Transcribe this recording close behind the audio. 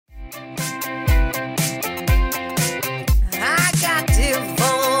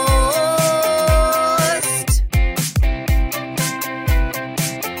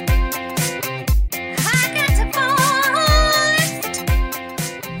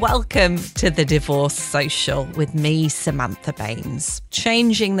Welcome to the Divorce Social with me, Samantha Baines,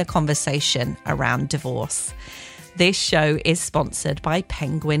 changing the conversation around divorce. This show is sponsored by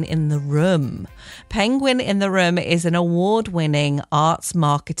Penguin in the Room. Penguin in the Room is an award-winning arts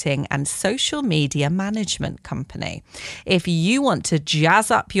marketing and social media management company. If you want to jazz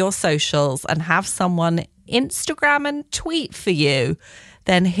up your socials and have someone Instagram and tweet for you,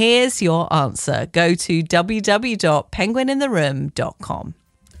 then here's your answer. Go to www.penguinintheroom.com.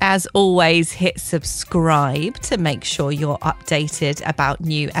 As always, hit subscribe to make sure you're updated about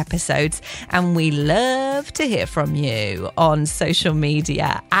new episodes. And we love to hear from you on social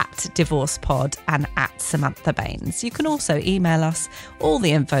media at DivorcePod and at Samantha Baines. You can also email us. All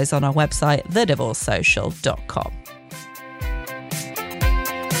the info's on our website, thedivorcesocial.com.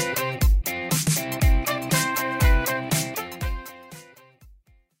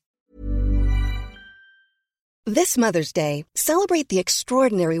 This Mother's Day, celebrate the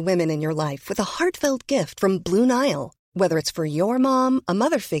extraordinary women in your life with a heartfelt gift from Blue Nile. Whether it's for your mom, a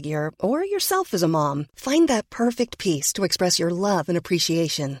mother figure, or yourself as a mom, find that perfect piece to express your love and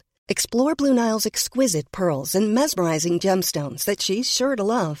appreciation. Explore Blue Nile's exquisite pearls and mesmerizing gemstones that she's sure to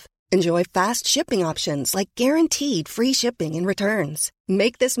love. Enjoy fast shipping options like guaranteed free shipping and returns.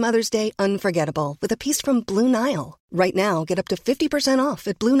 Make this Mother's Day unforgettable with a piece from Blue Nile. Right now, get up to 50% off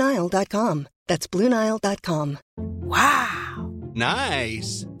at BlueNile.com. That's BlueNile.com. Wow.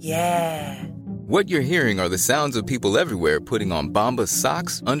 Nice. Yeah. What you're hearing are the sounds of people everywhere putting on Bombas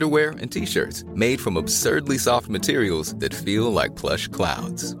socks, underwear, and T-shirts made from absurdly soft materials that feel like plush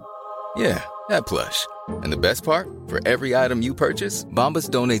clouds. Yeah, that plush. And the best part? For every item you purchase, Bombas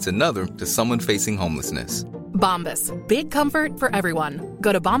donates another to someone facing homelessness. Bombas. Big comfort for everyone.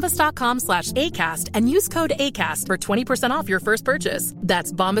 Go to bombas.com/ACAST and use code ACAST for 20% off your first purchase.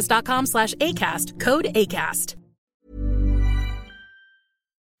 That's bombas.com/ACAST. Code ACAST.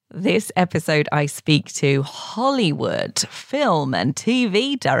 This episode, I speak to Hollywood film and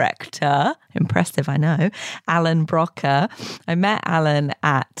TV director, impressive, I know, Allan Brocka. I met Allan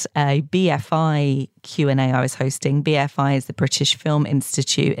at a BFI Q&A I was hosting. BFI is the British Film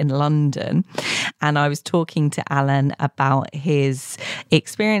Institute in London. And I was talking to Allan about his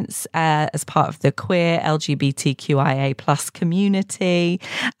experience as part of the queer LGBTQIA plus community,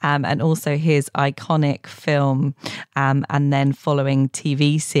 and also his iconic film and then following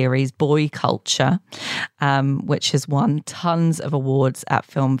TV series Boy Culture, which has won tons of awards at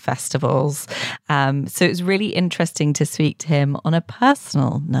film festivals. So it was really interesting to speak to him on a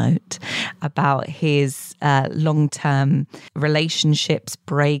personal note about his long-term relationships,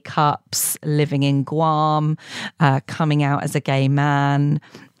 breakups, living in Guam, coming out as a gay man,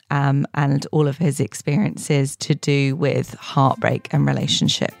 and all of his experiences to do with heartbreak and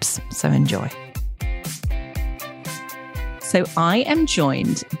relationships. So enjoy. So I am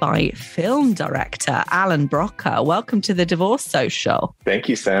joined by film director Allan Brocka. Welcome to the Divorce Social. Thank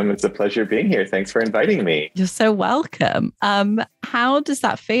you, Sam. It's a pleasure being here. Thanks for inviting me. You're so welcome. How does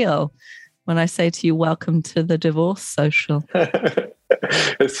that feel when I say to you, welcome to the Divorce Social?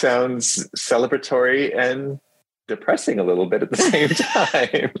 It sounds celebratory and depressing a little bit at the same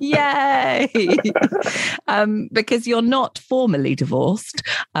time. Yay! Because you're not formally divorced,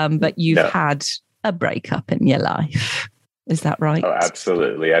 but you've had a breakup in your life. Is that right? Oh,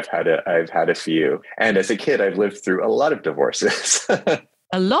 absolutely. I've had a few. And as a kid, I've lived through a lot of divorces.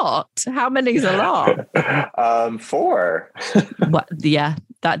 A lot? How many is a lot? 4. Well, yeah,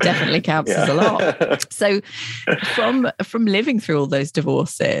 that definitely counts as a lot. So from living through all those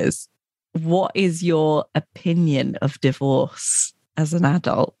divorces, what is your opinion of divorce as an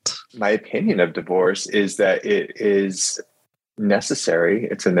adult? My opinion of divorce is that it is necessary.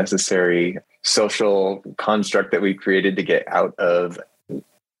 It's a necessary social construct that we created to get out of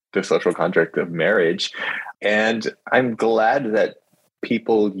the social contract of marriage. And I'm glad that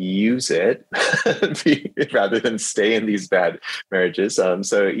people use it rather than stay in these bad marriages.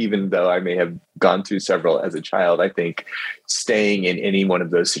 So even though I may have gone through several as a child, I think staying in any one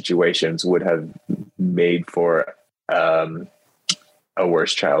of those situations would have made for a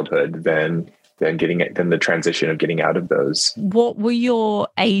worse childhood than the transition of getting out of those. What were your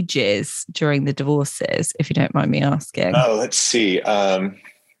ages during the divorces, if you don't mind me asking? Oh, let's see. Oh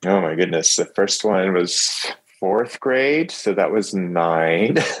my goodness. The first one was 4th grade, so that was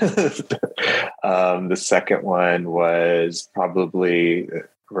 9. The second one was probably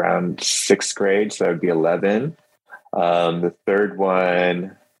around 6th grade, so that would be 11. The third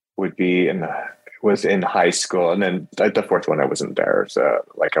one would be was in high school, and then the fourth one I wasn't there, so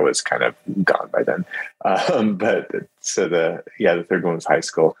like I was kind of gone by then. But so the third one was high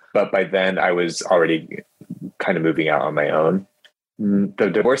school, but by then I was already kind of moving out on my own. The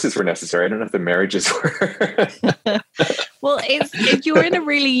divorces were necessary. I don't know if the marriages were. Well, you're in a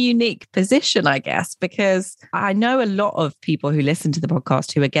really unique position, I guess, because I know a lot of people who listen to the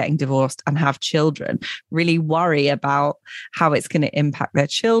podcast who are getting divorced and have children really worry about how it's going to impact their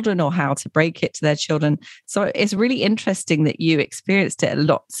children or how to break it to their children. So it's really interesting that you experienced it at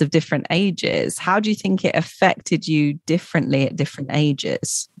lots of different ages. How do you think it affected you differently at different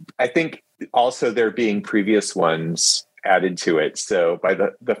ages? I think also there being previous ones added to it. So by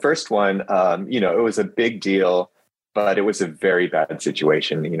the first one, it was a big deal, but it was a very bad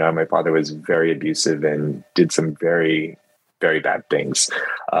situation. My father was very abusive and did some very, very bad things.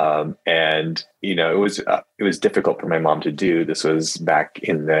 It was difficult for my mom to do. This was back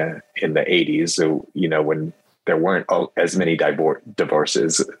in the 80s. So, when there weren't as many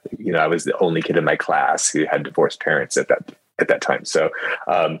divorces, I was the only kid in my class who had divorced parents at that time. So,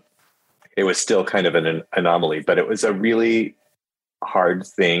 it was still kind of an anomaly, but it was a really hard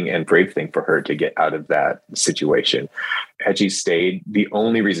thing and brave thing for her to get out of that situation. Had she stayed, the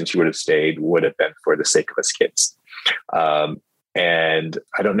only reason she would have stayed would have been for the sake of us kids. And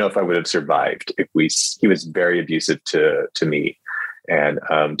I don't know if I would have survived if he was very abusive to me and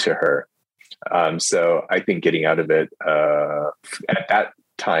to her. So I think getting out of it at that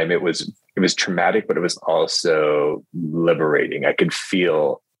time, it was traumatic, but it was also liberating. I could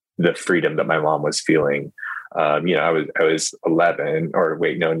feel the freedom that my mom was feeling. I was 11 or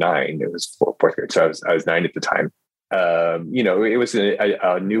 9. It was fourth grade. So I was 9 at the time. It was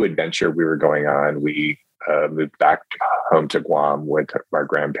a new adventure we were going on. We moved back home to Guam with our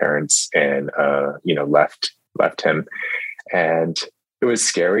grandparents and, left him. And it was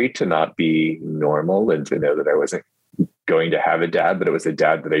scary to not be normal and to know that I wasn't going to have a dad, but it was a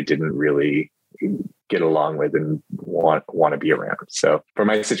dad that I didn't really get along with and want to be around. So for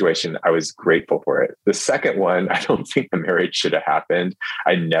my situation, I was grateful for it. The second one, I don't think the marriage should have happened.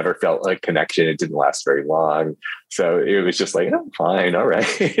 I never felt a connection. It didn't last very long. So it was just like, oh, fine. All right.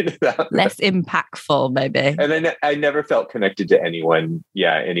 Less impactful, maybe. And then I never felt connected to anyone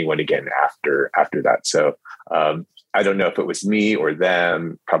again after that. So, I don't know if it was me or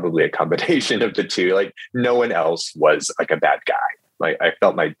them, probably a combination of the two. Like no one else was like a bad guy. Like I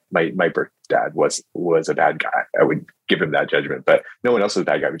felt my birth dad was a bad guy. I would give him that judgment, but no one else was a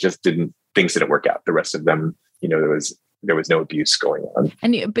bad guy. Things didn't work out. The rest of them, there was no abuse going on.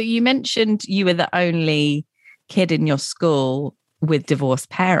 But you mentioned you were the only kid in your school with divorced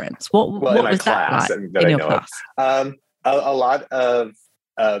parents. What was class, that like in your class? A lot of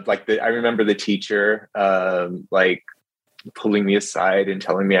I remember the teacher pulling me aside and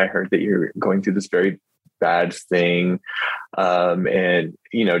telling me, I heard that you're going through this very bad thing. I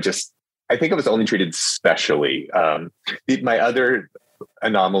think I was only treated specially. My other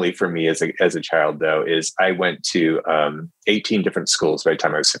anomaly for me as a child, though, is I went to 18 different schools by the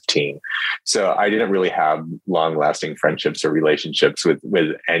time I was 15. So I didn't really have long-lasting friendships or relationships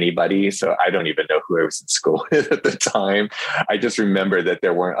with anybody. So I don't even know who I was in school with at the time. I just remember that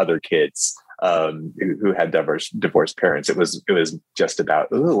there weren't other kids who had divorced parents. It was just about,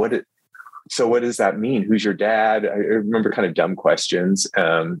 so what does that mean? Who's your dad? I remember kind of dumb questions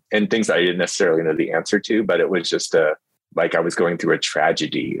and things I didn't necessarily know the answer to, but it was just like I was going through a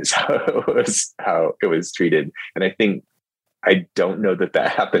tragedy is how it was treated. And I don't know that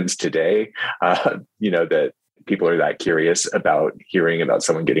happens today, that people are that curious about hearing about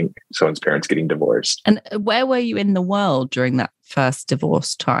someone's parents getting divorced. And where were you in the world during that first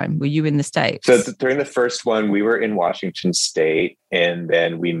divorce time? Were you in the States? So during the first one, we were in Washington State, and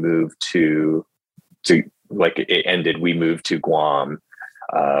then we moved to it ended. We moved to Guam,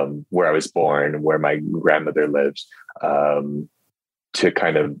 where I was born, where my grandmother lives, to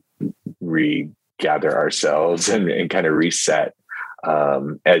kind of regather ourselves and kind of reset.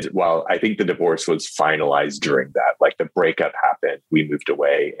 I think the divorce was finalized during that, like the breakup happened, we moved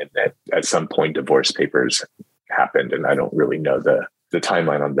away, and then at some point divorce papers happened, and I don't really know the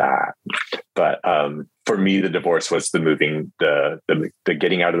timeline on that. But for me, the divorce was the moving, the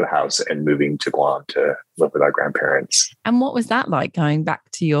getting out of the house and moving to Guam to live with our grandparents. And what was that like, going back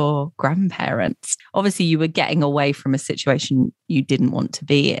to your grandparents? Obviously, you were getting away from a situation you didn't want to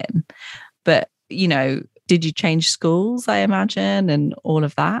be in, but did you change schools, I imagine, and all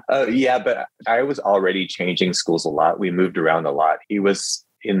of that? Yeah, but I was already changing schools a lot. We moved around a lot. He was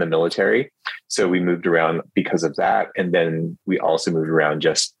in the military, so we moved around because of that. And then we also moved around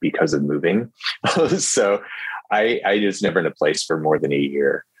just because of moving. So I was never in a place for more than a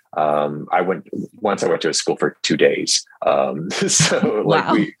year. I went to a school for 2 days. So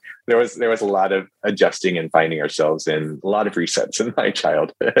wow. There was a lot of adjusting and finding ourselves in a lot of resets in my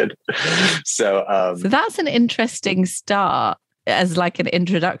childhood. So that's an interesting start as like an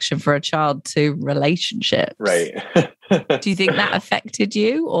introduction for a child to relationships. Right. Do you think that affected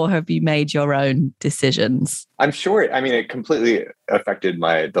you, or have you made your own decisions? I'm sure. I mean, it completely affected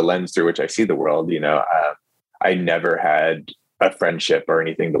the lens through which I see the world. I never had a friendship or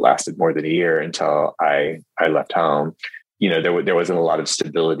anything that lasted more than a year until I left home. There wasn't a lot of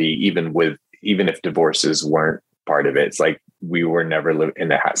stability, even if divorces weren't part of it. It's like we were never in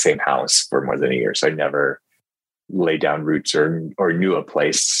the same house for more than a year. So I never laid down roots or knew a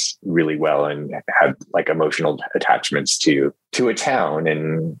place really well and had like emotional attachments to a town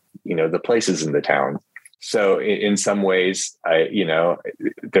and, the places in the town. So in some ways,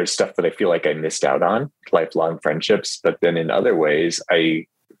 there's stuff that I feel like I missed out on, lifelong friendships. But then in other ways, I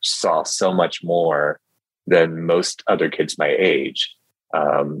saw so much more than most other kids my age.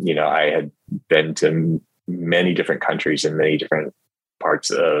 I had been to many different countries in many different parts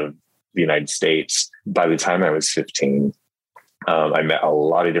of the United States. By the time I was 15, I met a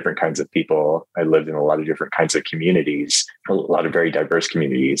lot of different kinds of people. I lived in a lot of different kinds of communities, a lot of very diverse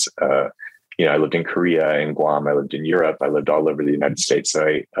communities. I lived in Korea and Guam. I lived in Europe. I lived all over the United States. So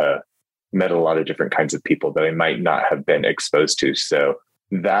I met a lot of different kinds of people that I might not have been exposed to. So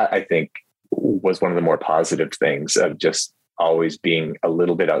that, I think, was one of the more positive things of just always being a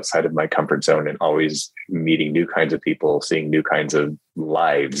little bit outside of my comfort zone and always meeting new kinds of people, seeing new kinds of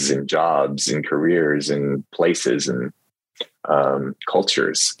lives and jobs and careers and places and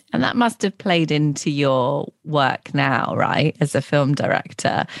cultures. And that must have played into your work now, right? As a film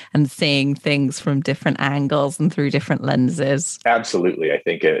director and seeing things from different angles and through different lenses. Absolutely. I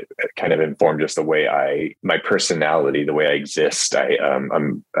think it kind of informed just the way my personality, the way I exist.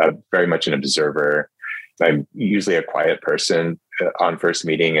 I'm very much an observer. I'm usually a quiet person on first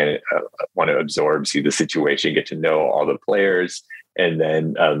meeting and want to absorb, see the situation, get to know all the players, and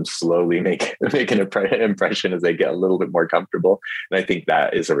then slowly make an impression as they get a little bit more comfortable. And I think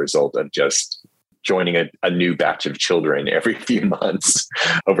that is a result of just joining a new batch of children every few months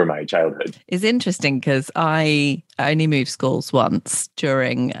over my childhood. It's interesting because I only moved schools once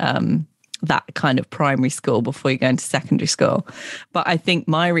during that kind of primary school before you go into secondary school. But I think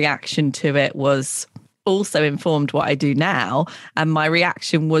my reaction to it was also informed what I do now. And my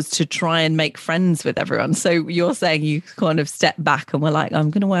reaction was to try and make friends with everyone. So you're saying you kind of step back and were like,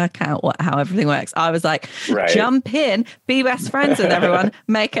 I'm going to work out how everything works. I was like, Jump in, be best friends with everyone,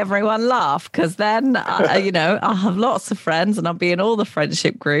 make everyone laugh. Because then, I'll have lots of friends and I'll be in all the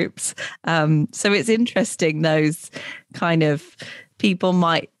friendship groups. So it's interesting, those kind of people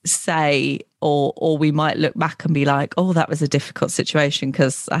might say, or we might look back and be like, oh, that was a difficult situation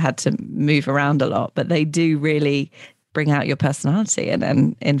because I had to move around a lot. But they do really bring out your personality and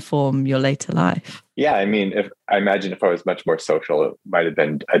then inform your later life. Yeah, I mean, I imagine if I was much more social, it might have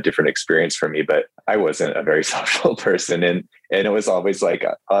been a different experience for me, but I wasn't a very social person. And it was always like,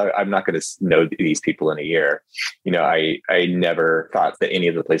 I'm not going to know these people in a year. I never thought that any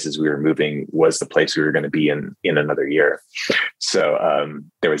of the places we were moving was the place we were going to be in another year. So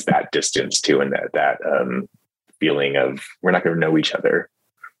there was that distance too, and that feeling of we're not going to know each other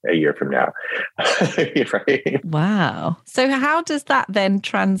a year from now. Right? Wow. So how does that then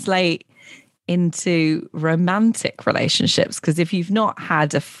translate into romantic relationships? Because if you've not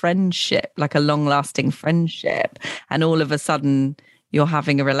had a friendship, like a long-lasting friendship, and all of a sudden you're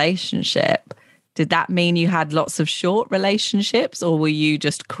having a relationship, did that mean you had lots of short relationships, or were you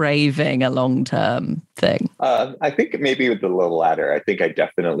just craving a long-term thing? I think maybe with the latter. I think I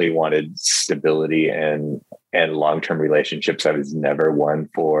definitely wanted stability and long-term relationships. I was never one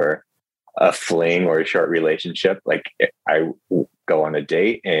for a fling or a short relationship. Like I go on a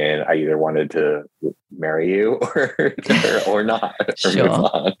date and I either wanted to marry you or not, or move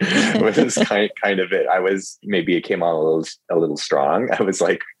on. It was kind of it. It came on a little strong. I was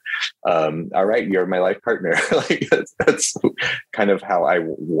like, all right, you're my life partner. Like that's kind of how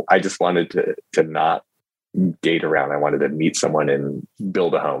I just wanted to not date around. I wanted to meet someone and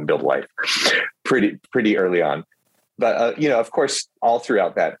build a home, build life pretty early on. But, of course, all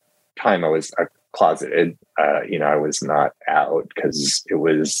throughout that time I was closeted. I was not out because it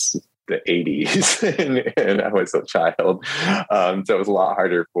was the 80s and I was a child. So it was a lot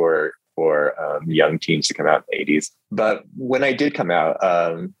harder for young teens to come out in the 80s. But when I did come out,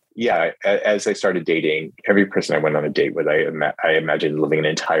 as I started dating, every person I went on a date with, I imagined living an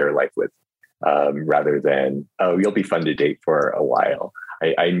entire life with, rather than, oh, you'll be fun to date for a while.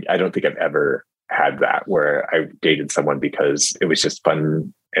 I don't think I've ever had that where I dated someone because it was just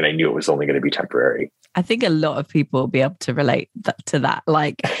fun and I knew it was only going to be temporary. I think a lot of people will be able to relate to that.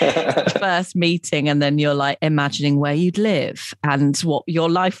 Like first meeting, and then you're like imagining where you'd live and what your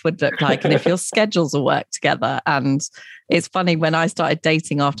life would look like, and if your schedules will work together. And it's funny, when I started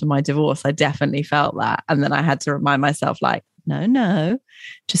dating after my divorce, I definitely felt that. And then I had to remind myself, like, no,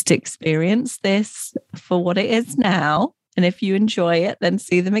 just experience this for what it is now. And if you enjoy it, then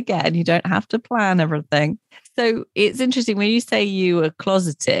see them again. You don't have to plan everything. So it's interesting when you say you were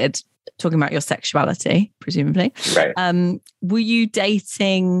closeted, talking about your sexuality, presumably. Right. Were you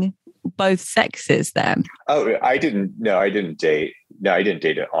dating both sexes then? Oh, I didn't date. No, I didn't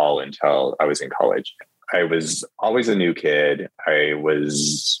date at all until I was in college. I was always a new kid. I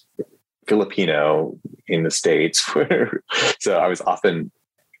was Filipino in the States. So I was often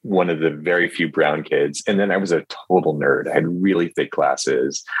one of the very few brown kids. And then I was a total nerd. I had really thick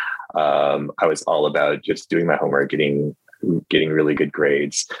classes. I was all about just doing my homework, getting really good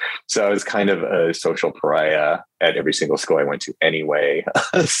grades. So I was kind of a social pariah at every single school I went to anyway.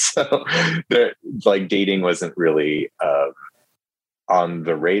 So like dating wasn't really on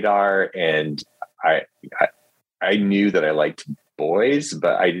the radar. And I knew that I liked boys,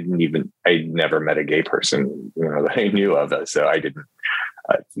 but I never met a gay person, that I knew of. So I didn't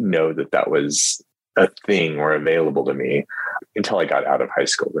know that was a thing or available to me until I got out of high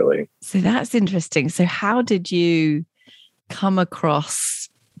school, really. So that's interesting. So how did you come across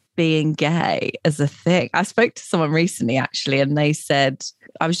being gay as a thing? I spoke to someone recently, actually, and they said,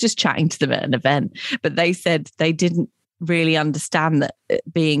 I was just chatting to them at an event, but they said they didn't really understand that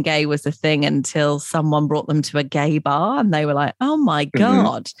being gay was a thing until someone brought them to a gay bar, and they were like, oh my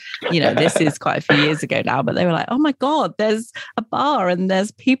God, this is quite a few years ago now, but they were like, oh my God, there's a bar and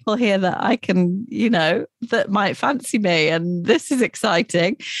there's people here that I can, that might fancy me. And this is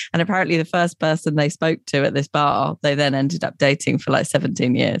exciting. And apparently the first person they spoke to at this bar, they then ended up dating for like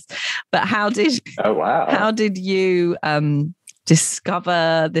 17 years. But how did you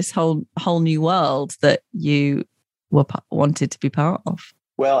discover this whole new world that you wanted to be part of?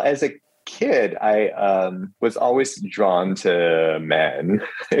 Well, as a kid, I was always drawn to men.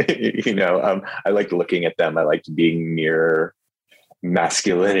 I liked looking at them. I liked being near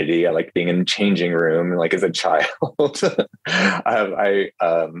masculinity. I liked being in the changing room. Like as a child, I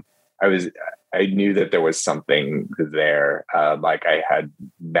knew that there was something there. Like I had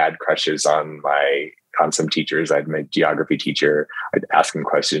bad crushes on some teachers. I had my geography teacher. I'd ask him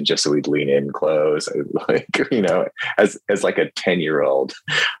questions just so we'd lean in close. As like a 10-year-old,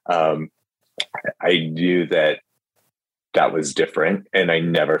 I knew that was different, and I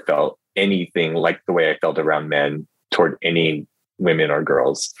never felt anything like the way I felt around men toward any women or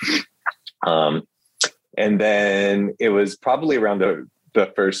girls. And then it was probably around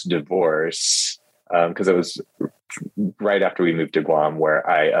the first divorce, because it was right after we moved to Guam, where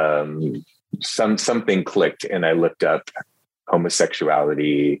I something clicked, and I looked up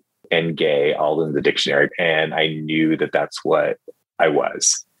homosexuality and gay all in the dictionary, and I knew that that's what I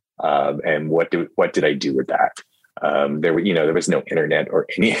was. And what did I do with that? There was no internet or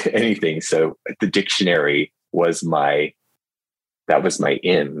anything, so the dictionary was my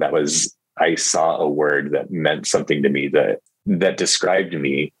in. I saw a word that meant something to me, that described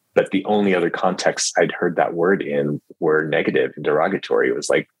me. But the only other context I'd heard that word in were negative and derogatory. It was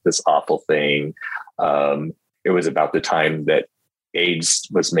like this awful thing. It was about the time that AIDS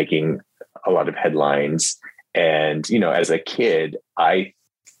was making a lot of headlines. And, as a kid,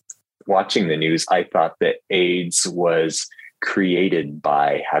 watching the news, I thought that AIDS was created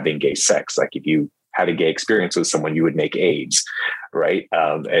by having gay sex. Like if you had a gay experience with someone, you would make AIDS, right?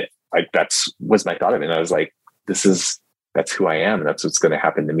 That's was my thought of it. And I was like, that's who I am. And that's what's going to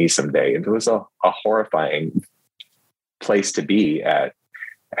happen to me someday. And it was a horrifying place to be at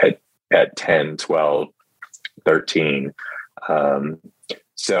 10, 12, 13.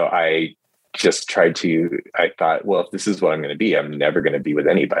 So I just I thought, well, if this is what I'm going to be, I'm never going to be with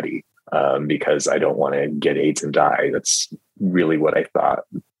anybody, because I don't want to get AIDS and die. That's really what I thought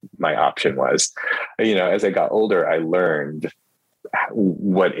my option was. As I got older, I learned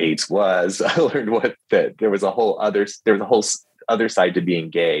what AIDS was. I learned that there was a whole other side to being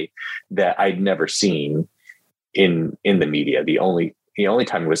gay that I'd never seen in the media. The only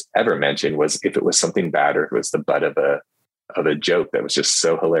time it was ever mentioned was if it was something bad, or if it was the butt of a joke that was just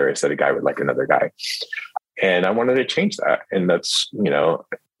so hilarious that a guy would like another guy. And I wanted to change that. And that's,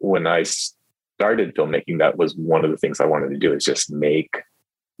 when I started filmmaking, that was one of the things I wanted to do, is just make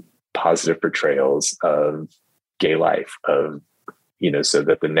positive portrayals of gay life, so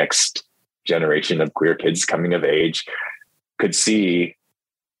that the next generation of queer kids coming of age could see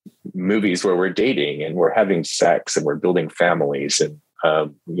movies where we're dating and we're having sex and we're building families. And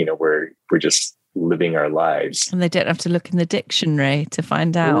we're just living our lives. And they don't have to look in the dictionary to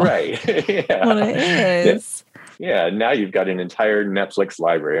find out Right. Yeah. what it is. Yeah. Now you've got an entire Netflix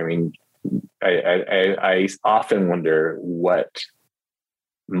library. I mean, I often wonder what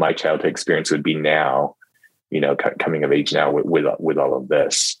my childhood experience would be now, coming of age now with all of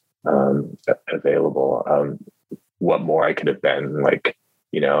this available. What more I could have been like,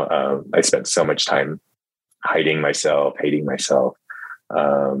 I spent so much time hiding myself, hating myself.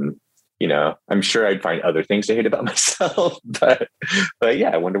 I'm sure I'd find other things to hate about myself, but yeah,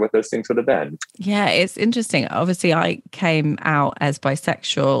 I wonder what those things would have been. Yeah, it's interesting. Obviously, I came out as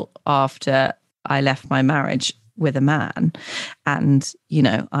bisexual after I left my marriage with a man, and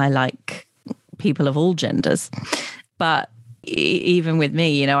I like people of all genders. But even with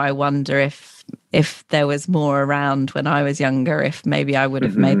me, I wonder if there was more around when I was younger, if maybe I would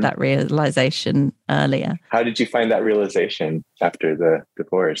have made that realization earlier. How did you find that realization after the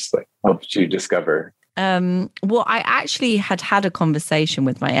divorce? Like, what did you discover? Well, I actually had a conversation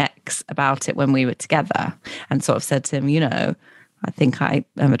with my ex about it when we were together, and sort of said to him, I think I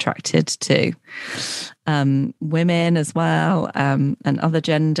am attracted to women as well, and other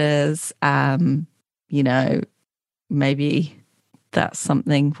genders. Maybe that's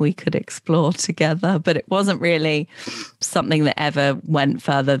something we could explore together. But it wasn't really something that ever went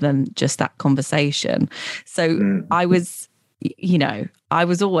further than just that conversation. So I was, I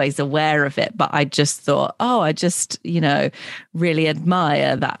was always aware of it, but I just thought, I just, really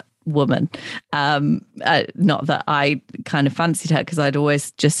admire that woman. Not that I kind of fancied her, because I'd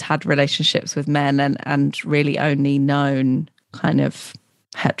always just had relationships with men and really only known kind of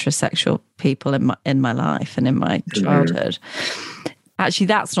heterosexual people in my life and in my childhood. Actually,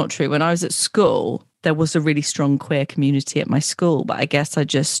 that's not true. When I was at school, there was a really strong queer community at my school, but I guess I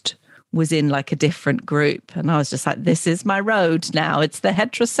just was in like a different group, and I was just like, this is my road now. It's the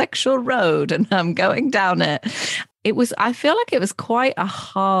heterosexual road, and I'm going down it. I feel like it was quite a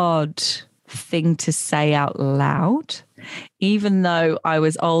hard thing to say out loud, even though I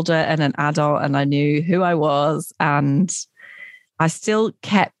was older and an adult and I knew who I was, and I still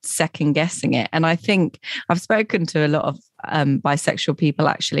kept second guessing it. And I think I've spoken to a lot of bisexual people,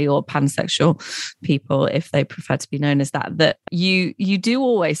 actually, or pansexual people, if they prefer to be known as that you do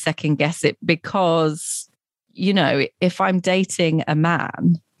always second guess it, because, if I'm dating a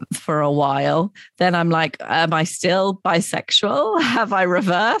man for a while, then I'm like, am I still bisexual? Have I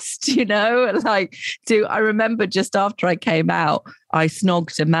reversed? I remember just after I came out, I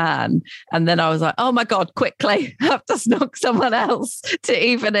snogged a man, and then I was like, oh my God, quickly, I have to snog someone else to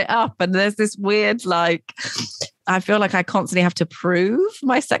even it up. And there's this weird, I feel like I constantly have to prove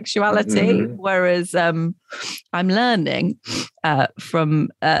my sexuality, whereas I'm learning from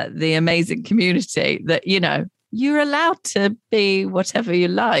the amazing community that, you're allowed to be whatever you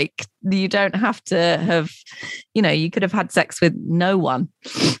like. You don't have to have, you could have had sex with no one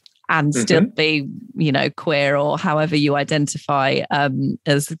and still be, queer, or however you identify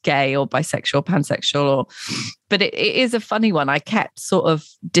as gay or bisexual, pansexual. But it is a funny one. I kept sort of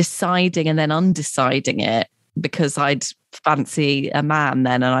deciding and then undeciding it, because I'd fancy a man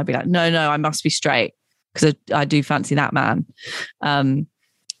then, and I'd be like, no, I must be straight because I do fancy that man.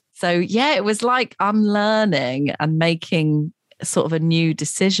 So yeah, it was like unlearning and making sort of a new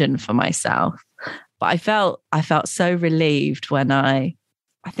decision for myself. But I felt so relieved when I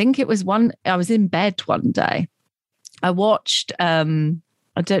think it was I was in bed one day. I watched, I don't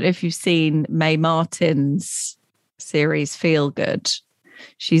know if you've seen Mae Martin's series Feel Good.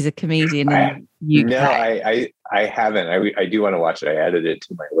 She's a comedian in the UK. No, I haven't. I do want to watch it. I added it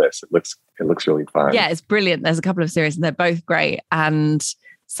to my list. It looks really fun. Yeah, it's brilliant. There's a couple of series and they're both great. And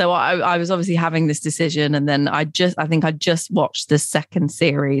so I was obviously having this decision, and then I think I just watched the second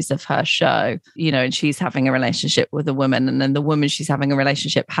series of her show, and she's having a relationship with a woman, and then the woman she's having a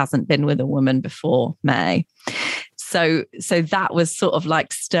relationship hasn't been with a woman before May. So that was sort of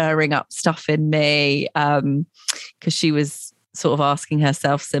like stirring up stuff in me, because she was sort of asking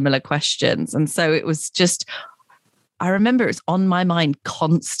herself similar questions. And so it was just, I remember it was on my mind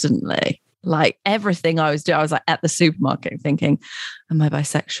constantly. Like everything I was doing, I was like at the supermarket thinking, am I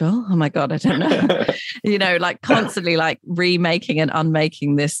bisexual? Oh my God, I don't know. Like constantly like remaking and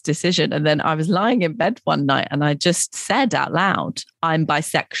unmaking this decision. And then I was lying in bed one night and I just said out loud, I'm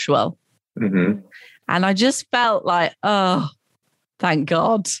bisexual. And I just felt like, oh, thank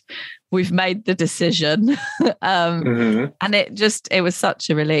God we've made the decision. And it was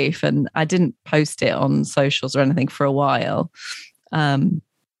such a relief. And I didn't post it on socials or anything for a while.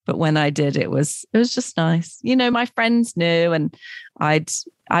 But when I did, it was just nice. My friends knew, and I'd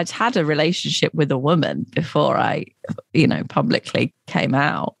had a relationship with a woman before I, publicly came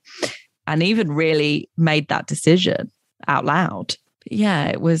out, and even really made that decision out loud. But yeah,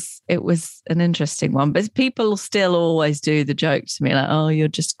 it was an interesting one. But people still always do the joke to me, like, "Oh, you're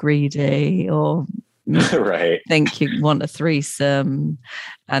just greedy," or right. think you want a threesome,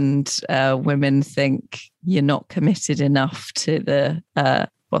 and women think you're not committed enough to the.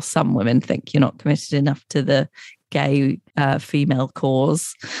 Some women think you're not committed enough to the gay female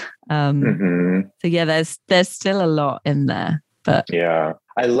cause. So yeah, there's still a lot in there. But yeah,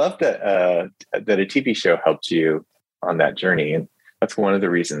 I love that that a TV show helped you on that journey, and that's one of the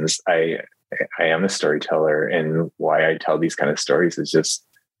reasons I am a storyteller, and why I tell these kind of stories is just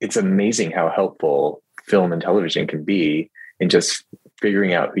it's amazing how helpful film and television can be in just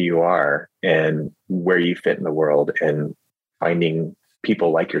figuring out who you are and where you fit in the world, and finding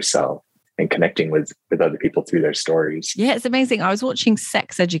people like yourself and connecting with other people through their stories. Yeah, it's amazing. I was watching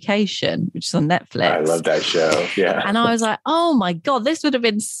Sex Education, which is on Netflix. I love that show. Yeah. And I was like, oh my God, this would have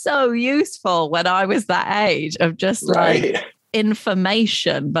been so useful when I was that age, of just like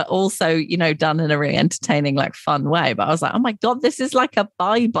information, but also, done in a really entertaining, like fun way. But I was like, oh my God, this is like a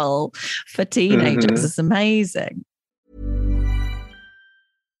Bible for teenagers. It's amazing.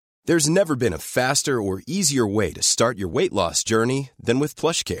 There's never been a faster or easier way to start your weight loss journey than with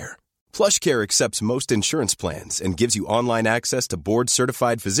PlushCare. PlushCare accepts most insurance plans and gives you online access to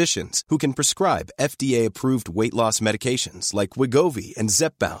board-certified physicians who can prescribe FDA-approved weight loss medications like Wegovy and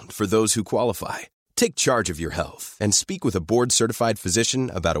Zepbound for those who qualify. Take charge of your health and speak with a board-certified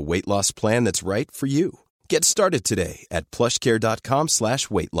physician about a weight loss plan that's right for you. Get started today at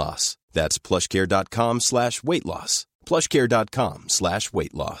plushcare.com/weight loss. That's plushcare.com/weight loss.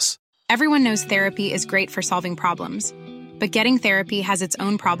 plushcare.com/weight loss. Everyone knows therapy is great for solving problems, but getting therapy has its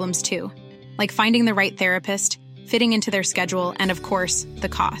own problems too, like finding the right therapist, fitting into their schedule, and of course, the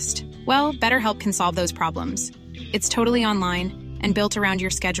cost. Well, BetterHelp can solve those problems. It's totally online and built around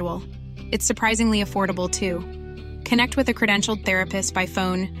your schedule. It's surprisingly affordable too. Connect with a credentialed therapist by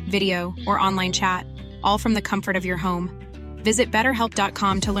phone, video, or online chat, all from the comfort of your home. Visit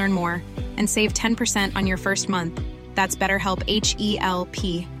BetterHelp.com to learn more and save 10% on your first month. That's BetterHelp,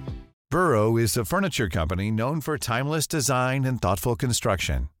 H-E-L-P. Burrow is a furniture company known for timeless design and thoughtful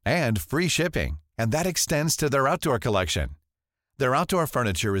construction, and free shipping, and that extends to their outdoor collection. Their outdoor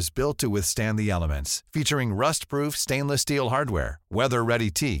furniture is built to withstand the elements, featuring rust-proof stainless steel hardware,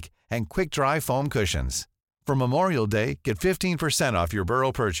 weather-ready teak, and quick-dry foam cushions. For Memorial Day, get 15% off your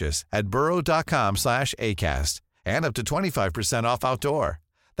Burrow purchase at burrow.com/ACAST, and up to 25% off outdoor.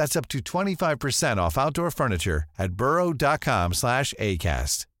 That's up to 25% off outdoor furniture at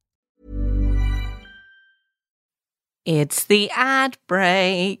burrow.com/ACAST. It's the ad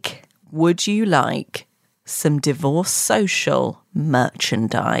break. Would you like some Divorce Social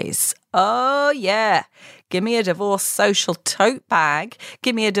merchandise? Oh, yeah. Give me a Divorce Social tote bag.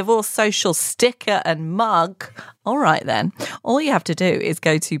 Give me a Divorce Social sticker and mug. All right, then. All you have to do is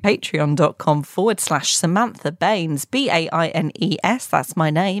go to patreon.com/Samantha Baines, Baines. That's my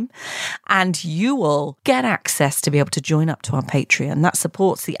name. And you will get access to be able to join up to our Patreon. That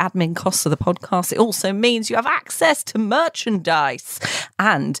supports the admin costs of the podcast. It also means you have access to merchandise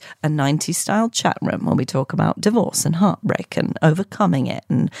and a 90s style chat room where we talk about divorce and heartbreak and overcoming it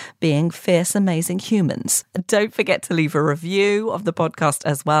and being fierce, amazing humans. Don't forget to leave a review of the podcast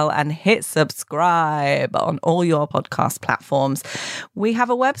as well, and hit subscribe on all your podcast platforms. We have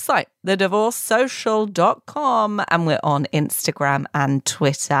a website, thedivorcesocial.com, and we're on Instagram and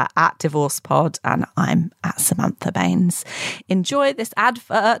Twitter at DivorcePod, and I'm at Samantha Baines. Enjoy this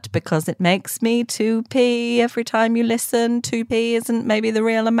advert because it makes me 2p every time you listen. 2p isn't maybe the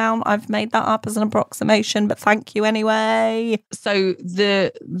real amount. I've made that up as an approximation, but thank you anyway. So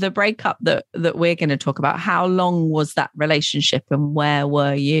the breakup that we're going to talk about, how long was that relationship and where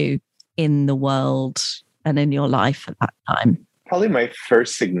were you in the world and in your life at that time? Probably my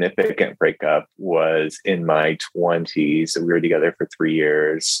first significant breakup was in my 20s. So we were together for 3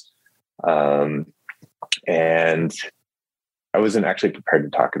 years. And I wasn't actually prepared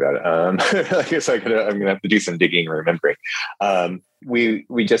to talk about it. I guess I'm going to have to do some digging and remembering.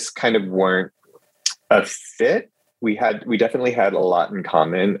 We just kind of weren't a fit. We definitely had a lot in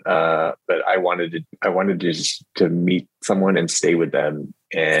common, but I wanted to meet someone and stay with them,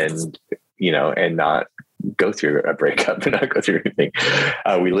 and and not go through a breakup and not go through anything.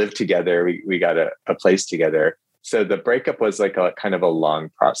 We lived together. We got a place together. So the breakup was like a kind of a long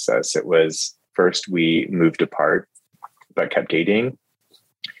process. It was first we moved apart, but kept dating,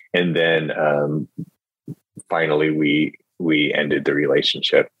 and then finally we we ended the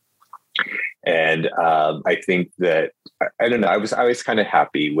relationship. And I think that, I don't know, I was kind of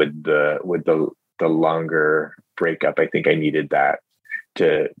happy with the longer breakup. I think I needed that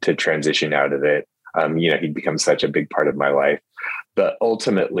to transition out of it. He'd become such a big part of my life. But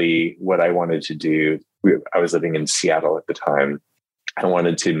ultimately, what I wanted to do, I was living in Seattle at the time. I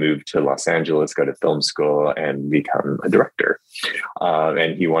wanted to move to Los Angeles, go to film school, and become a director.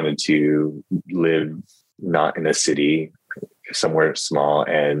 And he wanted to live not in a city, somewhere small,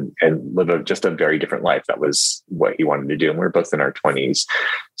 and live just a very different life. That was what he wanted to do. And we were both in our 20s.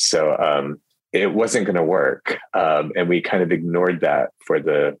 So it wasn't going to work. And we kind of ignored that for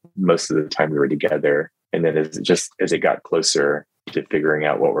the most of the time we were together. And then as it got closer to figuring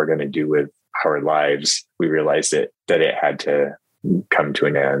out what we're going to do with our lives, we realized that it had to come to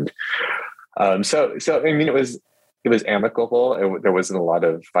an end. So I mean, it was amicable. There wasn't a lot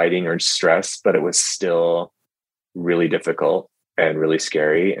of fighting or stress, but it was still really difficult and really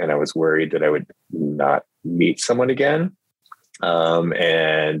scary. And I was worried that I would not meet someone again.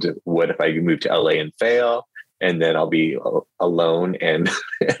 And what if I move to LA and fail, and then I'll be alone and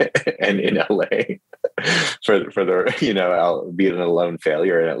in LA for the, I'll be an alone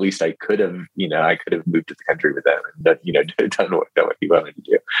failure. And at least I could have moved to the country with them and done what he wanted to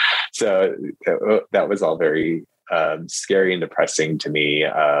do. So that was all very scary and depressing to me.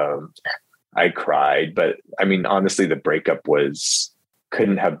 I cried, but I mean, honestly, the breakup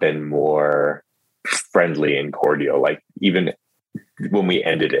couldn't have been more friendly and cordial. Like, even when we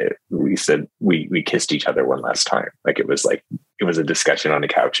ended it, we said we kissed each other one last time. Like, it was a discussion on the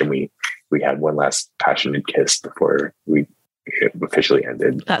couch, and we had one last passionate kiss before it officially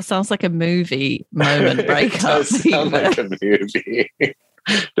ended. That sounds like a movie moment breakup. It does sound like a movie. It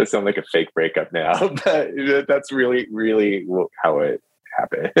does sound like a fake breakup now, but that's really, really how it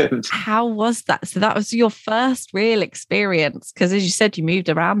happened. How was that? So that was your first real experience, because as you said, you moved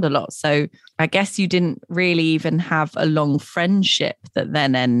around a lot. So I guess you didn't really even have a long friendship that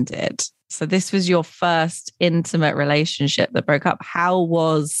then ended. So this was your first intimate relationship that broke up. How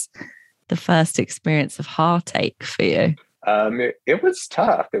was the first experience of heartache for you? It was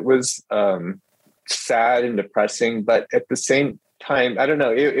tough. It was sad and depressing, but at the same time, I don't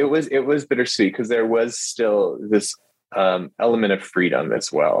know, it was bittersweet, because there was still this element of freedom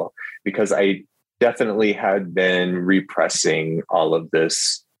as well, because I definitely had been repressing all of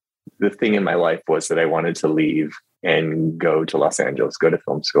this. The thing in my life was that I wanted to leave and go to Los Angeles, go to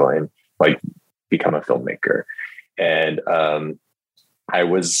film school, and become a filmmaker. And I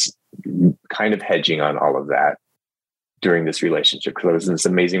was kind of hedging on all of that during this relationship, because I was in this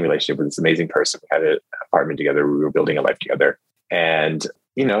amazing relationship with this amazing person. We had an apartment together. We were building a life together. And,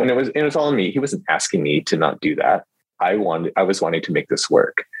 and it was all on me. He wasn't asking me to not do that. I was wanting to make this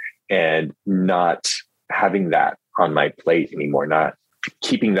work, and not having that on my plate anymore, not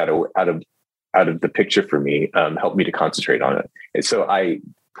keeping that out of the picture for me, helped me to concentrate on it. And so I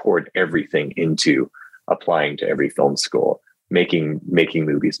poured everything into applying to every film school, making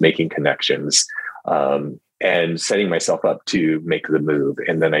movies, making connections, and setting myself up to make the move.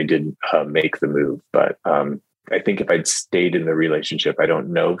 And then I didn't make the move, but I think if I'd stayed in the relationship, I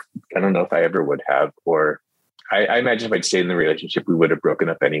don't know if I ever would have, or I imagine if I'd stayed in the relationship, we would have broken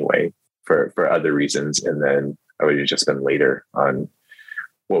up anyway for other reasons. And then I would have just been later on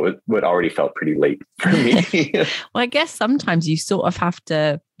what already felt pretty late for me. Well, I guess sometimes you sort of have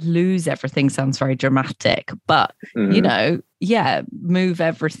to lose everything. Sounds very dramatic, but move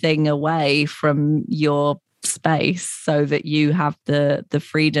everything away from your space so that you have the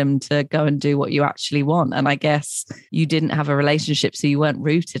freedom to go and do what you actually want. And I guess you didn't have a relationship, so you weren't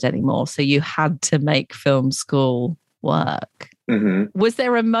rooted anymore. So you had to make film school work. Mm-hmm. Was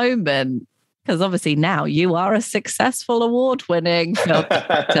there a moment, because obviously now you are a successful award-winning film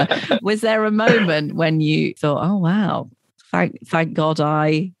actor. Was there a moment when you thought, oh, wow, thank God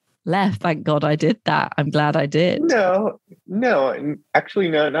I left. Thank God I did that. I'm glad I did. No, actually,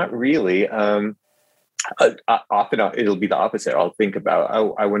 no, not really. Often it'll be the opposite. I'll think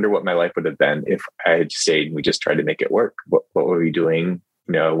about, I wonder what my life would have been if I had stayed and we just tried to make it work. What were we doing?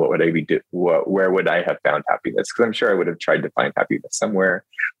 What would I be doing? Where would I have found happiness? Because I'm sure I would have tried to find happiness somewhere,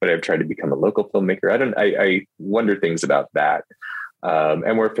 but I've tried to become a local filmmaker. I wonder things about that.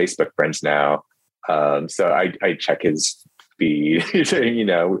 And we're Facebook friends now. So I check his feed,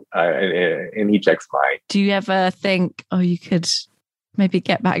 and he checks mine. Do you ever think, you could maybe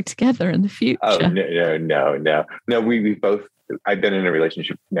get back together in the future? Oh, no. We both, I've been in a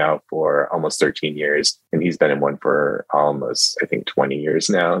relationship now for almost 13 years, and he's been in one for almost, I think, 20 years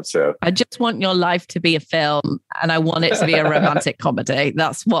now. So I just want your life to be a film, and I want it to be a romantic comedy.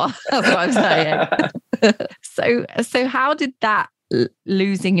 That's what I'm saying. So how did that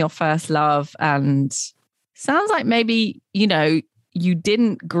losing your first love, and sounds like maybe, you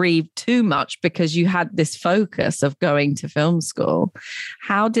didn't grieve too much because you had this focus of going to film school.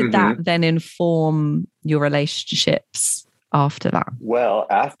 How did that then inform your relationships after that? Well,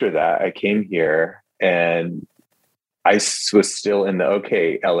 after that, I came here and I was still in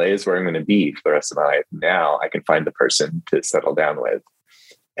okay, LA is where I'm going to be for the rest of my life. Now I can find the person to settle down with.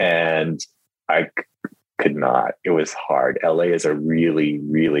 And I could not. It was hard. LA is a really,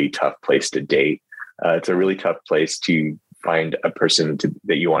 really tough place to date. It's a really tough place to find a person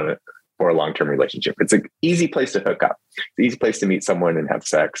that you want for a long-term relationship. It's an easy place to hook up. It's an easy place to meet someone and have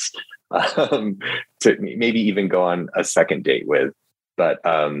sex, to maybe even go on a second date with. But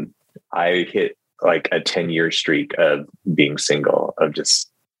I hit like a 10-year streak of being single, of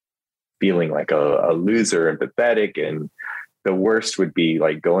just feeling like a loser and pathetic. And the worst would be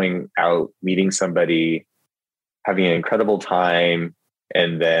like going out, meeting somebody, having an incredible time,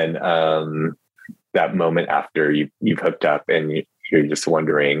 and then that moment after you've hooked up and you're just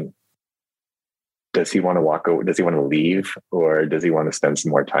wondering, does he want to walk over? Does he want to leave? Or does he want to spend some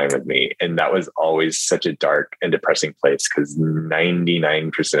more time with me? And that was always such a dark and depressing place, because 99%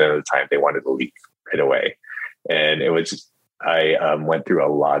 of the time they wanted to leave right away. And it was just, I went through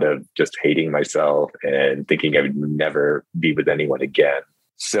a lot of just hating myself and thinking I would never be with anyone again.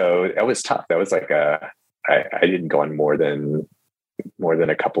 So that was tough. That was like I didn't go on more than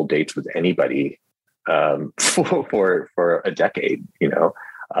a couple dates with anybody for a decade,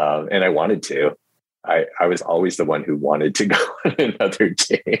 and I wanted to. I was always the one who wanted to go on another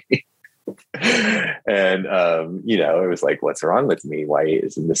date. And it was like, what's wrong with me? Why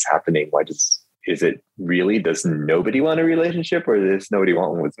isn't this happening? Does nobody want a relationship, or does nobody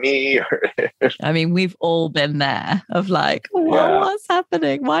want one with me? I mean, we've all been there of like, what's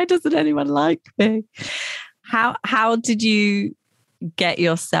happening? Why doesn't anyone like me? How did you get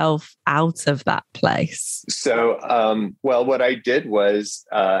yourself out of that place? So, what I did was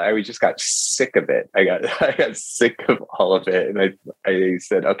I just got sick of it. I got sick of all of it. And I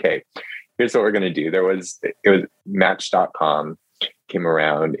said, okay, here's what we're going to do. It was Match.com came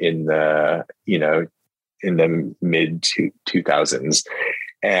around in the mid 2000s.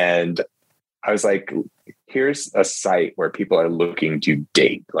 And I was like, here's a site where people are looking to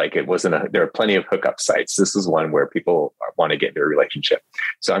date. Like there are plenty of hookup sites. This is one where people want to get into a relationship.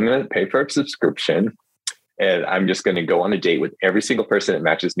 So I'm going to pay for a subscription, and I'm just going to go on a date with every single person it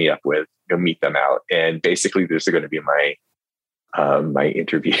matches me up with, go meet them out. And basically these are going to be my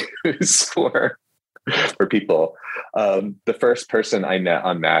interviews for people. The first person I met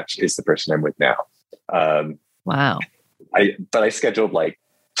on Match is the person I'm with now. Wow. But I scheduled like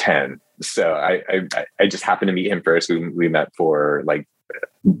 10. So I just happened to meet him first. We met for like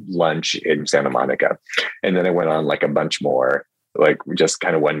lunch in Santa Monica. And then I went on like a bunch more, like just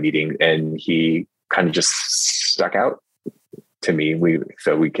kind of one meeting, and he kind of just stuck out to me.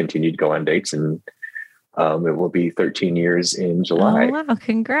 So we continued to go on dates, and it will be 13 years in July. Oh, wow.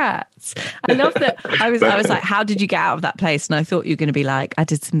 Congrats. I love that. I was like, how did you get out of that place? And I thought you were going to be like, I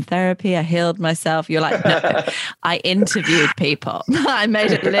did some therapy. I healed myself. You're like, no, I interviewed people. I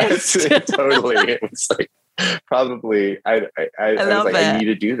made a list. Totally. It was like, probably, I was like, I need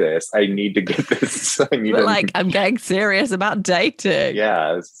to do this. I need to get this. I'm getting serious about dating.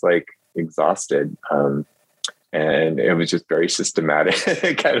 Yeah. It's like exhausted. And it was just very systematic.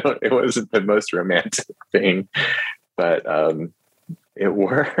 It wasn't the most romantic thing, but it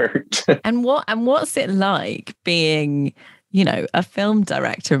worked. And what's it like being, a film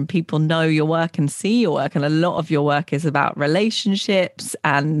director, and people know your work and see your work, and a lot of your work is about relationships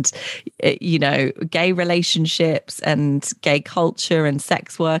and, gay relationships and gay culture and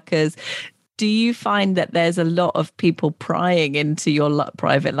sex workers. Do you find that there's a lot of people prying into your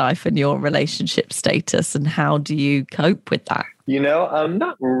private life and your relationship status, and how do you cope with that?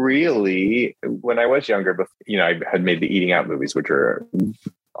 Not really. When I was younger, I had made the Eating Out movies, which are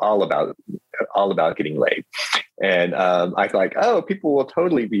all about getting laid. And I thought, oh, people will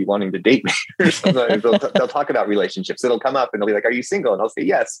totally be wanting to date me or something. They'll talk about relationships. It'll come up and they'll be like, are you single? And I'll say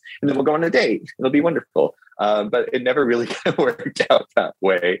yes. And then we'll go on a date. It'll be wonderful. But it never really worked out that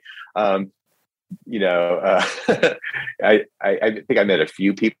way. I think I met a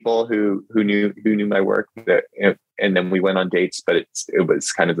few people who knew my work, and then we went on dates, but it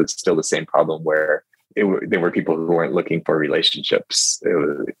was kind of still the same problem where there were people who weren't looking for relationships.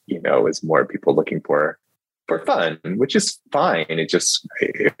 It was more people looking for for fun, which is fine.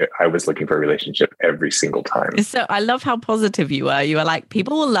 I was looking for a relationship every single time. So I love how positive you were. You were like,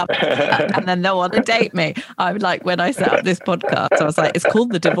 people will love it and then they'll want to date me. I'm like, when I set up this podcast, I was like, it's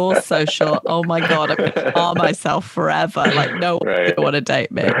called The Divorce Social. Oh my God, I'm going to harm myself forever. Like, no one will want to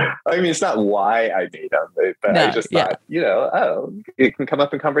date me. I mean, it's not why I date them, but I just thought, it can come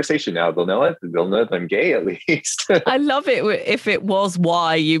up in conversation now. They'll know it. They'll know that I'm gay at least. I love it if it was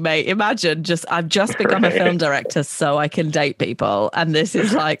why you may imagine I've just become a film director so I can date people. And this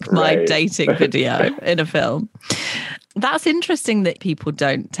is like my dating video in a film. That's interesting that people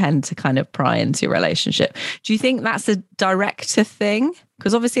don't tend to kind of pry into your relationship. Do you think that's a director thing?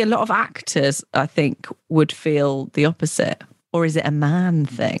 Because obviously a lot of actors, I think, would feel the opposite. Or is it a man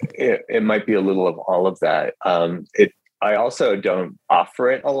thing? It might be a little of all of that. I also don't offer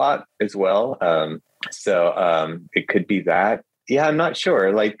it a lot as well. So it could be that. Yeah, I'm not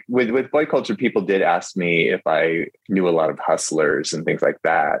sure. Like with boy culture, people did ask me if I knew a lot of hustlers and things like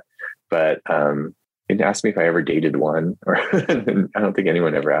that. But they didn't ask me if I ever dated one. Or I don't think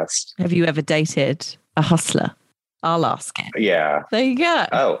anyone ever asked. Have you ever dated a hustler? I'll ask it. Yeah. There you go.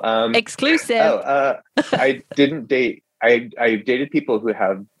 Oh, exclusive. I didn't date. I dated people who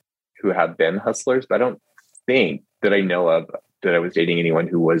have been hustlers, but I don't think that I know of that I was dating anyone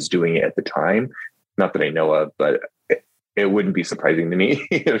who was doing it at the time. Not that I know of, but it wouldn't be surprising to me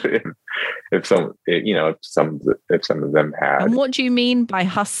if some of them had. And what do you mean by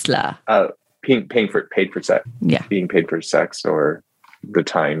hustler? Paid for sex. Yeah, being paid for sex or the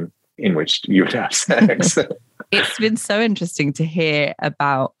time in which you would have sex. It's been so interesting to hear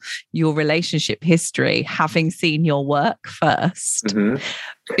about your relationship history, having seen your work first,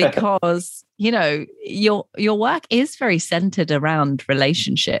 because your work is very centered around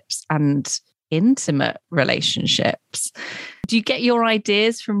relationships and intimate relationships. Do you get your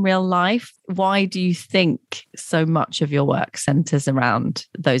ideas from real life? Why do you think so much of your work centers around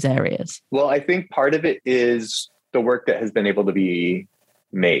those areas? Well, I think part of it is the work that has been able to be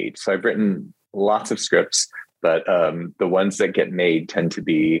made. So I've written lots of scripts, but the ones that get made tend to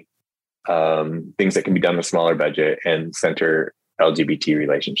be things that can be done with smaller budget and center LGBT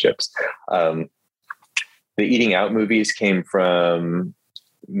relationships. The Eating Out movies came from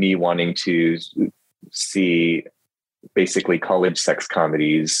me wanting to see basically college sex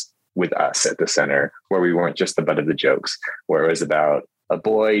comedies with us at the center, where we weren't just the butt of the jokes, where it was about a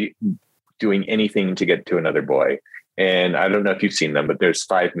boy doing anything to get to another boy. And I don't know if you've seen them, but there's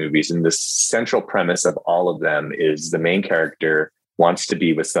 5 movies. And the central premise of all of them is the main character wants to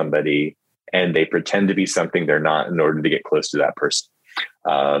be with somebody and they pretend to be something they're not in order to get close to that person.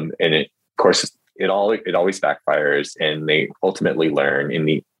 And of course, it always backfires, and they ultimately learn in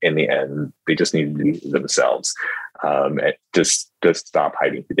the end, they just need to be themselves, just stop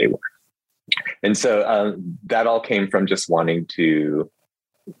hiding who they were. And so that all came from just wanting to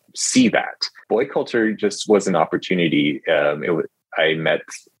see that. Boy culture just was an opportunity. I met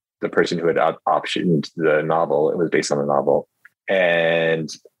the person who had optioned the novel. It was based on a novel, and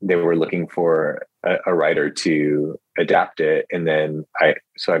they were looking for a writer to adapt it. And then I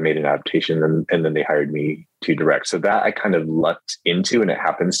made an adaptation, and then they hired me to direct. So that I kind of lucked into, and it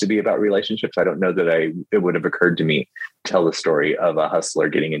happens to be about relationships. I don't know that it would have occurred to me to tell the story of a hustler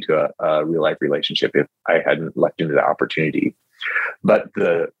getting into a real life relationship if I hadn't lucked into the opportunity. But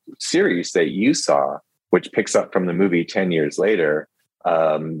the series that you saw, which picks up from the movie 10 years later,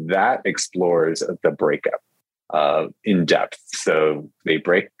 that explores the breakup in depth. So they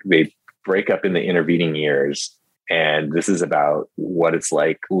break up in the intervening years. And this is about what it's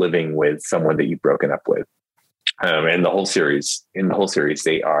like living with someone that you've broken up with. And in the whole series,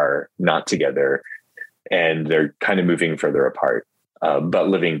 they are not together, and they're kind of moving further apart, but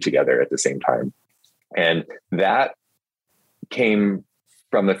living together at the same time. And that came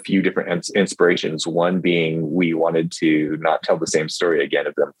from a few different inspirations. One being we wanted to not tell the same story again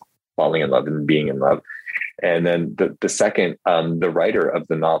of them falling in love and being in love. And then the second, the writer of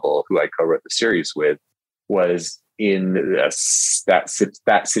the novel, who I co-wrote the series with, was in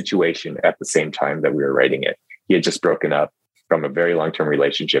that situation at the same time that we were writing it. He had just broken up from a very long-term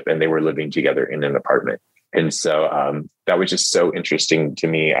relationship, and they were living together in an apartment. And so that was just so interesting to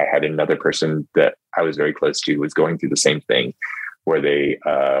me. I had another person that I was very close to was going through the same thing, where they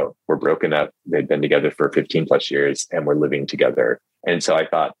were broken up. They'd been together for 15 plus years and were living together. And so I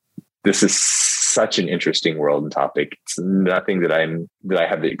thought, this is such an interesting world and topic. It's nothing that I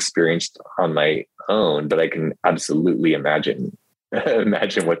have experienced on my own, but I can absolutely imagine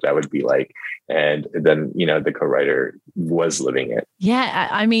imagine what that would be like. And then, the co-writer was living it. Yeah,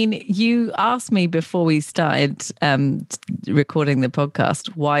 I mean, you asked me before we started recording the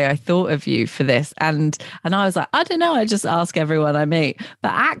podcast why I thought of you for this, and I was like, I don't know, I just ask everyone I meet.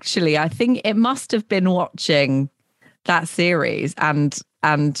 But actually, I think it must have been watching that series and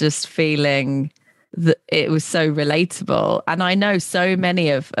just feeling that it was so relatable. And I know so many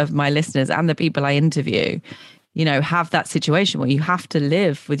of my listeners and the people I interview, have that situation where you have to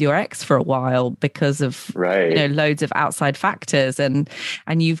live with your ex for a while because of, loads of outside factors. And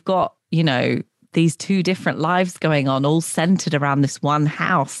you've got, these two different lives going on, all centered around this one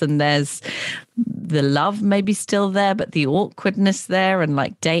house. And there's the love maybe still there, but the awkwardness there, and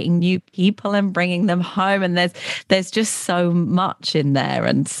like dating new people and bringing them home. And there's just so much in there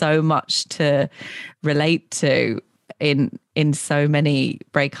and so much to relate to in so many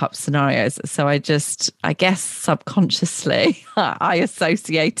breakup scenarios. So I guess subconsciously I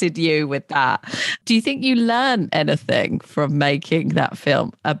associated you with that. Do you think you learned anything from making that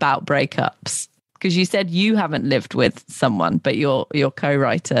film about breakups? Because you said you haven't lived with someone, but your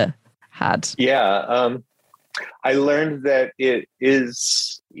co-writer had. Yeah. I learned that it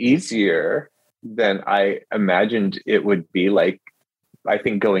is easier than I imagined it would be. Like, I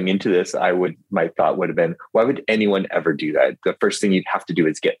think going into this, my thought would have been, why would anyone ever do that? The first thing you'd have to do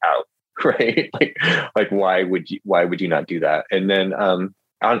is get out, right? Like why would you not do that? And then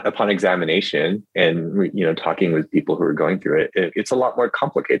upon examination and, talking with people who are going through it, it's a lot more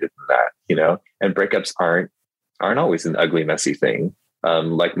complicated than that, and breakups aren't always an ugly, messy thing.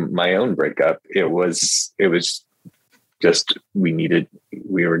 Like my own breakup, it was just,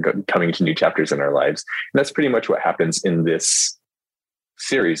 we were coming to new chapters in our lives. And that's pretty much what happens in this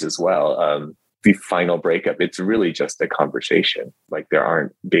series as well. The final breakup, it's really just a conversation. Like, there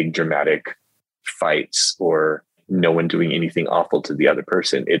aren't big dramatic fights or no one doing anything awful to the other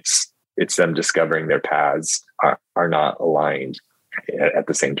person. It's them discovering their paths are not aligned at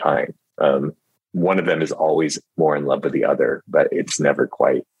the same time. One of them is always more in love with the other, but it's never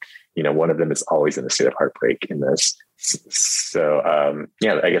quite, one of them is always in a state of heartbreak in this. So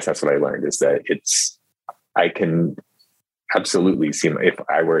I guess that's what I learned, is that I can absolutely see, if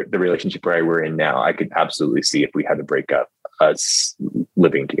I were the relationship where I were in now, I could absolutely see, if we had to break up, us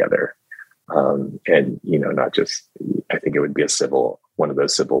living together. And, not just, I think it would be one of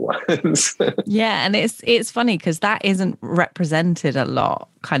those civil ones. Yeah. And it's funny because that isn't represented a lot,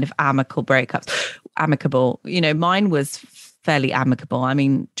 kind of amicable breakups. Mine was fairly amicable. I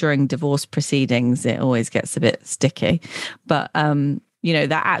mean, during divorce proceedings, it always gets a bit sticky, but,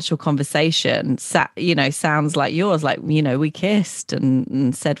 that actual conversation, sounds like yours. Like, we kissed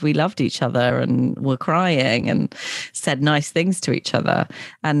and said we loved each other and were crying and said nice things to each other.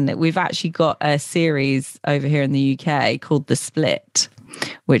 And we've actually got a series over here in the UK called The Split,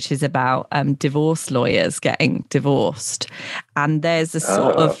 which is about divorce lawyers getting divorced. And there's a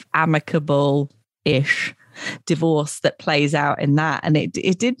sort of amicable-ish divorce that plays out in that. And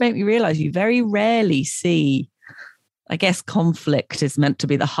it did make me realize you very rarely see, I guess conflict is meant to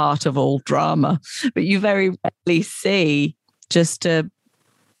be the heart of all drama, but you very rarely see just a,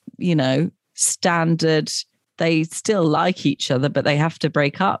 standard, they still like each other, but they have to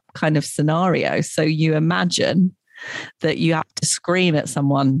break up kind of scenario. So you imagine that you have to scream at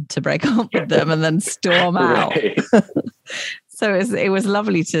someone to break up with them and then storm out. So it was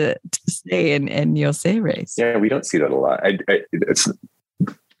lovely to see in your series. Yeah, we don't see that a lot. It's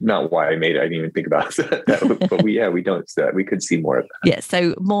not why I made it. I didn't even think about that. But we don't. We could see more of that. Yeah.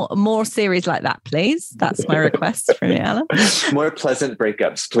 So more series like that, please. That's my request from you, Allan. More pleasant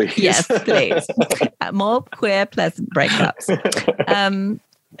breakups, please. Yes, please. More queer, pleasant breakups.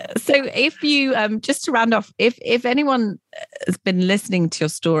 So if you, just to round off, if anyone has been listening to your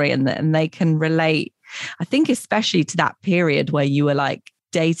story and they can relate, I think especially to that period where you were like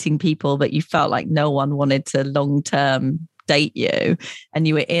dating people, but you felt like no one wanted to long-term date you, and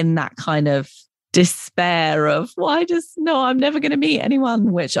you were in that kind of despair of, I'm never going to meet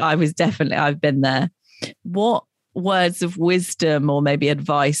anyone, which I've been there. What words of wisdom or maybe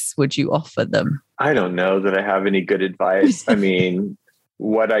advice would you offer them? I don't know that I have any good advice. I mean,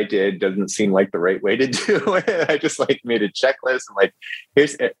 what I did doesn't seem like the right way to do it. I just made a checklist and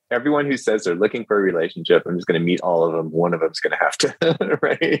here's everyone who says they're looking for a relationship. I'm just going to meet all of them. One of them's going to have to,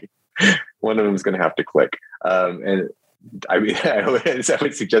 right? One of them's going to have to click. And I mean, I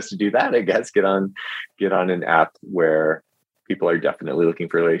would suggest to do that, I guess, get on an app where people are definitely looking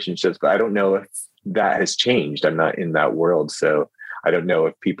for relationships, but I don't know if that has changed. I'm not in that world. So I don't know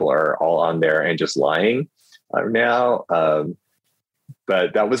if people are all on there and just lying now.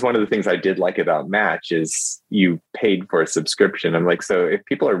 But that was one of the things I did like about Match is you paid for a subscription. I'm like, so if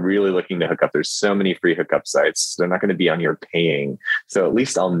people are really looking to hook up, there's so many free hookup sites. They're not going to be on your paying. So at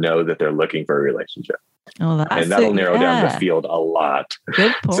least I'll know that they're looking for a relationship. Oh, and that'll narrow down the field a lot.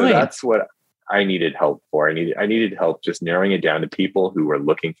 Good point. So that's what I needed help for. I needed help just narrowing it down to people who were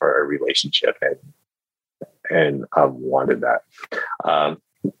looking for a relationship and wanted that. I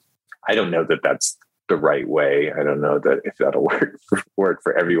don't know that that's the right way. I don't know that if that'll work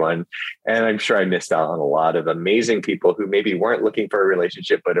for everyone. And I'm sure I missed out on a lot of amazing people who maybe weren't looking for a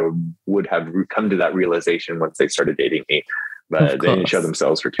relationship, but would have come to that realization once they started dating me. But they didn't show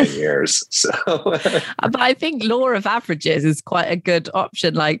themselves for 10 years. So, but I think law of averages is quite a good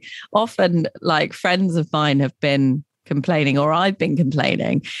option. Like often, like friends of mine have been complaining, or I've been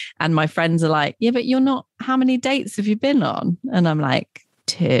complaining, and my friends are like, "Yeah, but you're not. How many dates have you been on?" And I'm like,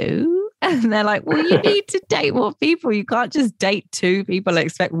 2. And they're like, well, you need to date more people. You can't just date 2 people and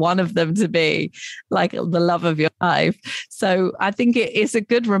expect one of them to be like the love of your life. So I think it is a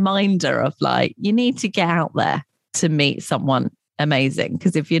good reminder of like, you need to get out there to meet someone amazing.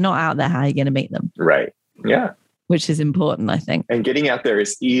 Because if you're not out there, how are you going to meet them? Right. Yeah. Which is important, I think. And getting out there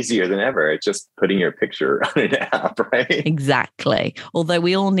is easier than ever. It's just putting your picture on an app, right? Exactly. Although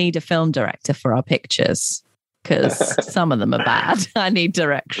we all need a film director for our pictures, because some of them are bad. I need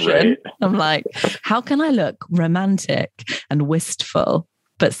direction. Right. I'm like, how can I look romantic and wistful,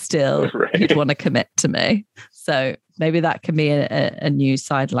 but still you'd want to commit to me? So maybe that can be a new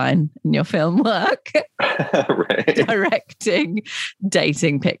sideline in your film work. Right. Directing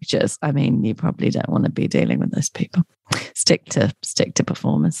dating pictures. I mean, you probably don't want to be dealing with those people. Stick to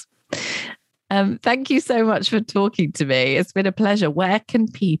performers. Thank you so much for talking to me. It's been a pleasure. Where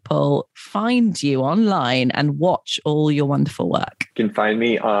can people find you online and watch all your wonderful work? You can find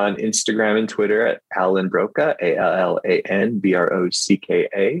me on Instagram and Twitter at Allan Brocka,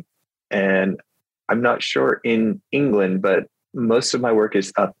 ALLANBROCKA. And I'm not sure in England, but most of my work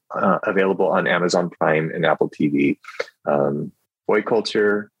is up available on Amazon Prime and Apple TV. Boy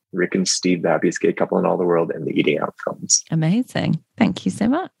Culture, Rick and Steve, the happiest gay couple in all the world, and the Eating Out films. Amazing. Thank you so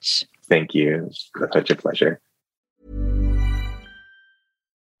much. Thank you. It's such a pleasure.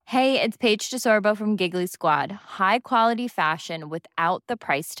 Hey, it's Paige DeSorbo from Giggly Squad. High quality fashion without the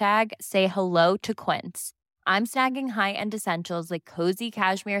price tag. Say hello to Quince. I'm snagging high-end essentials like cozy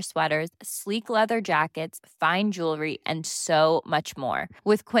cashmere sweaters, sleek leather jackets, fine jewelry, and so much more.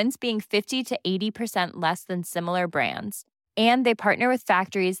 With Quince being 50 to 80% less than similar brands. And they partner with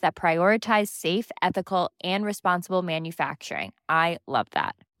factories that prioritize safe, ethical, and responsible manufacturing. I love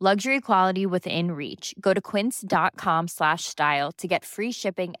that. Luxury quality within reach. Go to quince.com/style to get free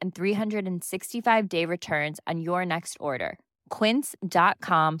shipping and 365-day returns on your next order.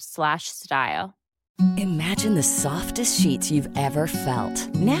 Quince.com/style. Imagine the softest sheets you've ever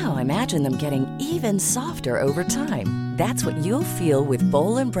felt. Now imagine them getting even softer over time. That's what you'll feel with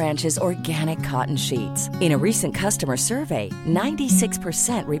Boll & Branch's organic cotton sheets. In a recent customer survey,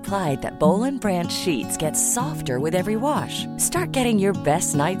 96% replied that Boll & Branch sheets get softer with every wash. Start getting your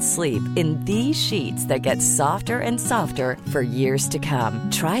best night's sleep in these sheets that get softer and softer for years to come.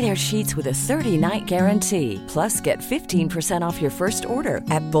 Try their sheets with a 30-night guarantee. Plus, get 15% off your first order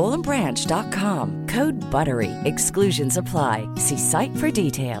at bollandbranch.com. Code BUTTERY. Exclusions apply. See site for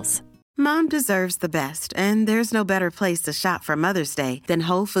details. Mom deserves the best, and there's no better place to shop for Mother's Day than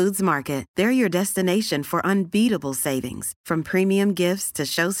Whole Foods Market. They're your destination for unbeatable savings, from premium gifts to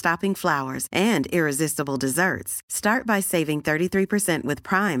show-stopping flowers and irresistible desserts. Start by saving 33% with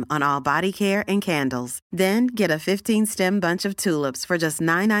Prime on all body care and candles. Then get a 15-stem bunch of tulips for just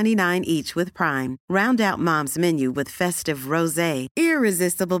 $9.99 each with Prime. Round out Mom's menu with festive rosé,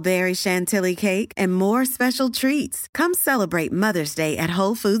 irresistible berry chantilly cake, and more special treats. Come celebrate Mother's Day at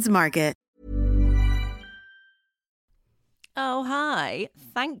Whole Foods Market. Oh, hi.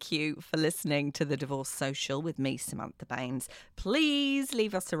 Thank you for listening to The Divorce Social with me, Samantha Baines. Please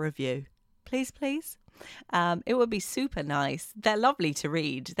leave us a review. Please, please. It would be super nice. They're lovely to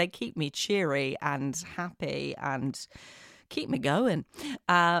read. They keep me cheery and happy and keep me going.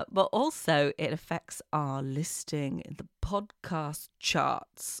 But also it affects our listing in the podcast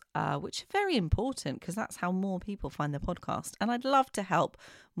charts, which are very important because that's how more people find the podcast. And I'd love to help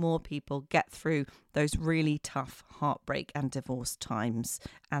more people get through those really tough heartbreak and divorce times,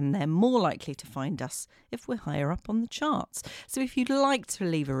 and they're more likely to find us if we're higher up on the charts. So if you'd like to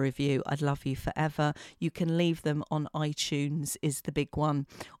leave a review, I'd love you forever. You can leave them on iTunes is the big one,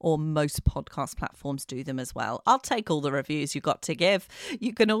 or most podcast platforms do them as well. I'll take all the reviews you got to give.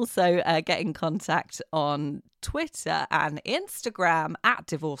 You can also get in contact on Twitter and Instagram at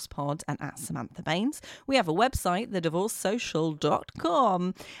DivorcePod and at Samantha Baines. We have a website,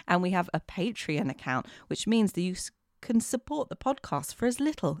 thedivorcesocial.com, and we have a Patreon account, which means that you can support the podcast for as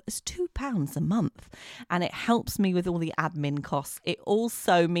little as £2 a month, and it helps me with all the admin costs. It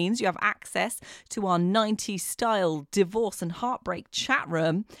also means you have access to our 90s style divorce and heartbreak chat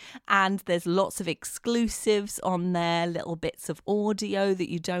room, and there's lots of exclusives on there, little bits of audio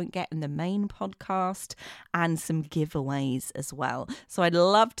that you don't get in the main podcast, and some giveaways as well. So I'd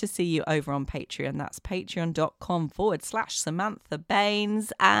love to see you over on Patreon. That's patreon.com/Samantha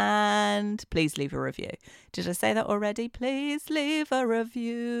Baines, and please leave a review. Did I say that already? Please leave a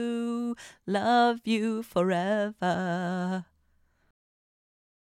review. Love you forever.